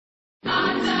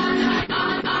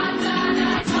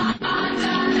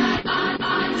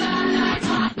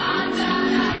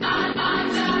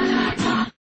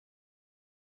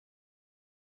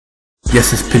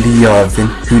Yes, it's Piliavin,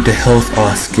 who the hell's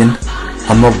asking?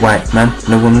 I'm a white man,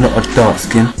 no I'm not a dark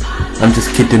skin. I'm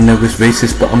just kidding, no it's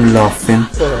racist but I'm laughing.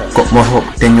 Got more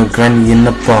help than your granny in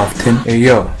the bath tin. Hey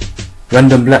yo,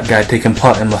 random black guy taking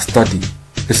part in my study.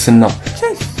 Listen up.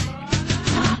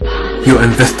 You're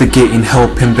investigating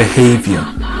helping behaviour.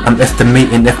 I'm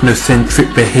estimating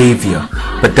ethnocentric behaviour.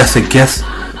 But that's a guess.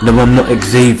 No, I'm not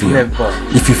X-aviour.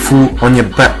 If you fall on your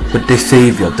back with the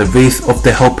saviour, the race of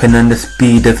the helping and the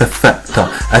speed is a factor.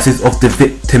 As is of the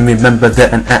victim, remember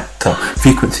they're an actor.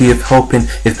 Frequency of helping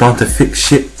is bound to fix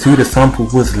shit too. The sample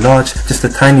was large, just a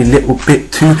tiny little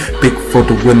bit too big for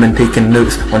the women taking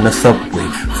notes on the subway.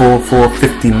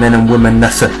 450 men and women,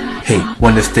 that's a hey,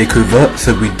 wanna stay covert,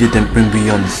 so we didn't bring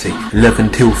Beyonce.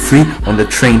 11 till 3 on the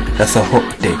train, that's a hot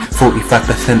day.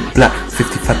 45% black,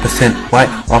 55% white.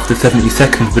 After 70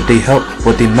 seconds, would they help?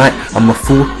 Well, they might. I'ma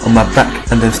fall on my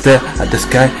back and then stare at the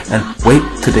sky and wait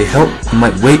till they help. I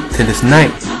might wait till it's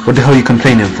night. What the hell are you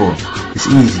complaining for? It's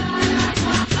easy.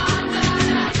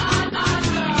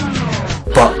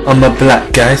 But I'm a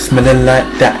black guy, smelling like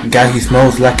that guy who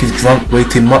smells like he's drunk way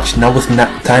too much. Now it's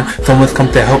nap time, someone's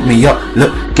come to help me up.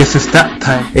 Look, guess it's that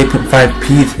time. 8.5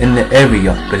 P's in the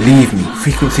area, believe me.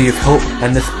 Frequency of help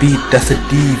and the speed, that's a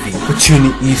DV.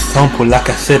 Opportunity sample, like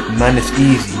I said, man, it's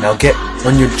easy. Now get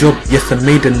on your job, yes I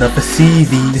made another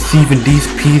CV. Deceiving these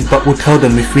P's, but we'll tell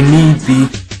them if we need be.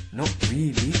 Not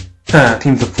really.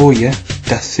 Teams of 4, yeah,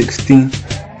 that's 16.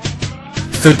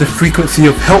 So the frequency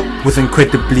of help was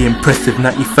incredibly impressive.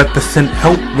 95%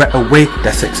 help right away,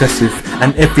 that's excessive.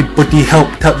 And everybody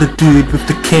helped out the dude with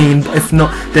the cane. But if not,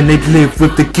 then they'd live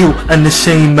with the guilt and the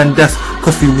shame. And that's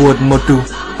cause reward model.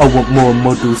 I want more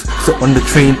models. So on the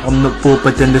train I'm not bored,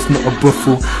 but then there's not a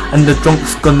brothel. And the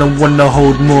drunk's gonna wanna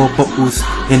hold more bottles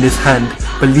in his hand.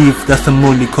 Believe that's a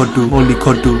mollycoddle.